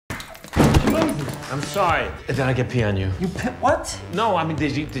I'm sorry. Did I get pee on you? What? No, I mean,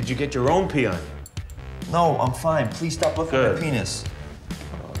 did you get your own pee on you? No, I'm fine. Please stop looking at my penis.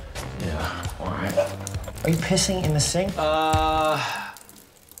 Yeah, all right. Are you pissing in the sink?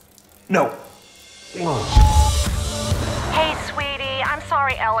 No. Hey, sweetie, I'm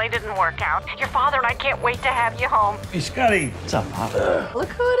sorry LA didn't work out. Your father and I can't wait to have you home. Hey, Scotty. What's up, Papa? Look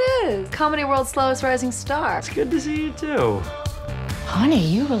who it is. Comedy World's slowest rising star. It's good to see you, too. Honey,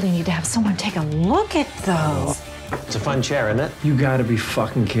 you really need to have someone take a look at those. It's a fun chair, isn't it? You gotta be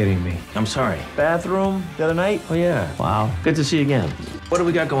fucking kidding me. I'm sorry. Bathroom the other night? Oh, yeah. Wow. Good to see you again. What do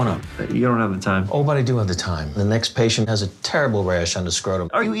we got going on? You don't have the time. Oh, but I do have the time. The next patient has a terrible rash on the scrotum.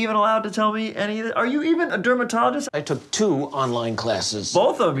 Are you even allowed to tell me any of this? Are you even a dermatologist? I took 2 online classes.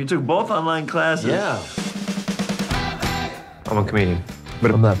 Both of them? You took both online classes? Yeah. I'm a comedian,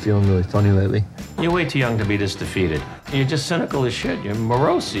 but I'm not feeling really funny lately. You're way too young to be this defeated. You're just cynical as shit. You're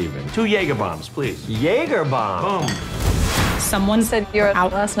morose even. 2 Jaeger bombs, please. Jaeger bomb? Boom. Someone said you were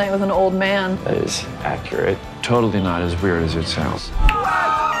out last night with an old man. That is accurate. Totally not as weird as it sounds.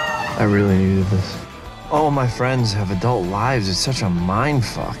 I really needed this. All my friends have adult lives. It's such a mind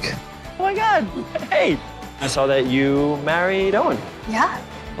fuck. Oh my God. Hey, I saw that you married Owen. Yeah.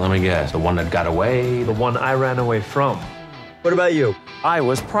 Let me guess. The one that got away? The one I ran away from. What about you? I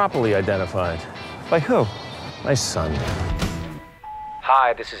was properly identified. By who? My son.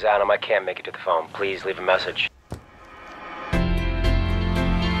 Hi, this is Adam. I can't make it to the phone. Please leave a message.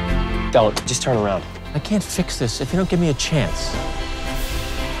 Don't. Just turn around. I can't fix this if you don't give me a chance.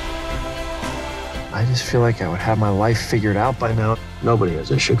 I just feel like I would have my life figured out by now. Nobody has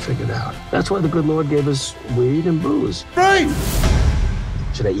their shit figured out. That's why the good Lord gave us weed and booze. Right!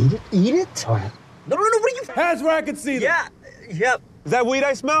 Should I eat it? Eat it? All right. No, what are you? Hands where I can see them. Yeah, yep. Is that weed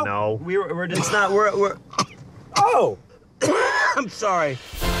I smell? No. We're just not, we're. Oh! I'm sorry.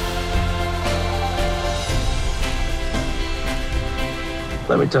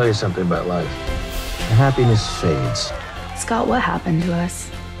 Let me tell you something about life. Happiness fades. Scott, what happened to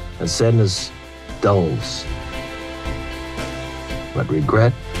us? And sadness dulls. But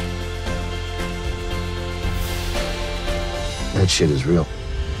regret, that shit is real.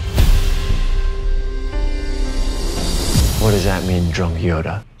 What does that mean, drunk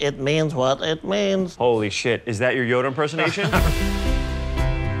Yoda? It means what it means. Holy shit, is that your Yoda impersonation?